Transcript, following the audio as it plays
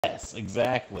Yes,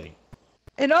 exactly.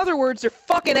 In other words, they're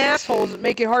fucking assholes that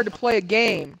make it hard to play a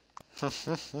game.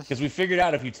 Because we figured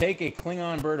out if you take a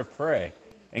Klingon bird of prey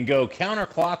and go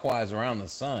counterclockwise around the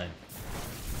sun,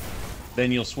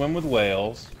 then you'll swim with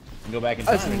whales and go back in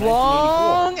time. As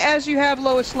long as you have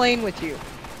Lois Lane with you.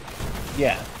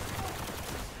 Yeah.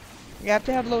 You have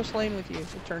to have Lois Lane with you,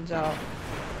 it turns out.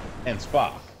 And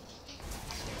Spock.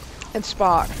 And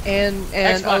Spock. And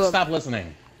Xbox, stop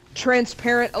listening.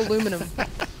 Transparent aluminum.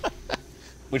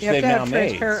 Which they've now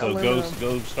made. So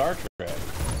go Star Trek.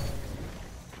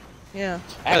 Yeah.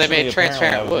 Actually, they made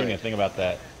transparent wood. I was reading a thing about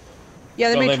that.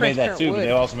 Yeah, they made that too, wood. but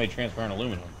they also made transparent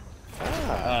aluminum.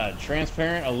 Ah.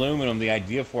 Transparent aluminum, the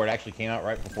idea for it actually came out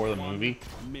right before the movie.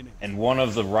 And one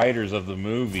of the writers of the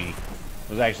movie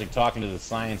was actually talking to the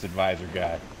science advisor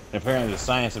guy. And apparently the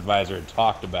science advisor had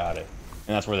talked about it.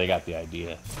 And that's where they got the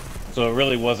idea. So it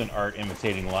really wasn't art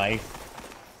imitating life.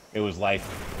 It was life.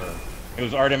 It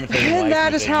was art imitating life. And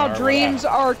that is how dreams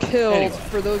are killed. Anyway.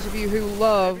 For those of you who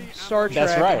love Star Trek,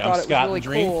 That's right. I'm Scott really the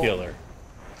Dream cool. Killer.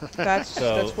 That's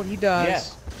what he does. Yeah.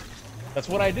 That's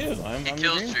what I do. He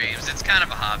kills dreams. It's kind of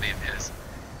a hobby of his.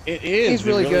 It is. He's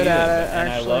really good at it, And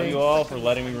actually. I love you all for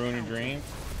letting me ruin your dreams.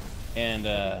 And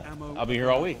I'll be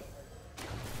here all week.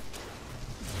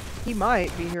 He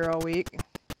might be here all week.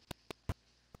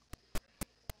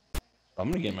 I'm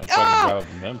gonna get my fucking job up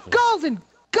in Memphis. Golden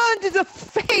gun to the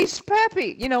face,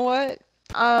 Peppy. You know what?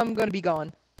 I'm gonna be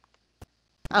gone.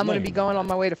 I'm gonna be going on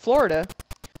my way to Florida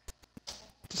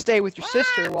to stay with your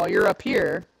sister while you're up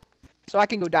here, so I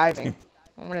can go diving.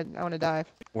 I wanna dive.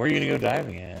 Where are you gonna go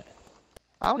diving at?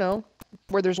 I don't know.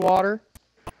 Where there's water.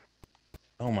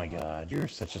 Oh my God, you're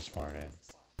such a smartass.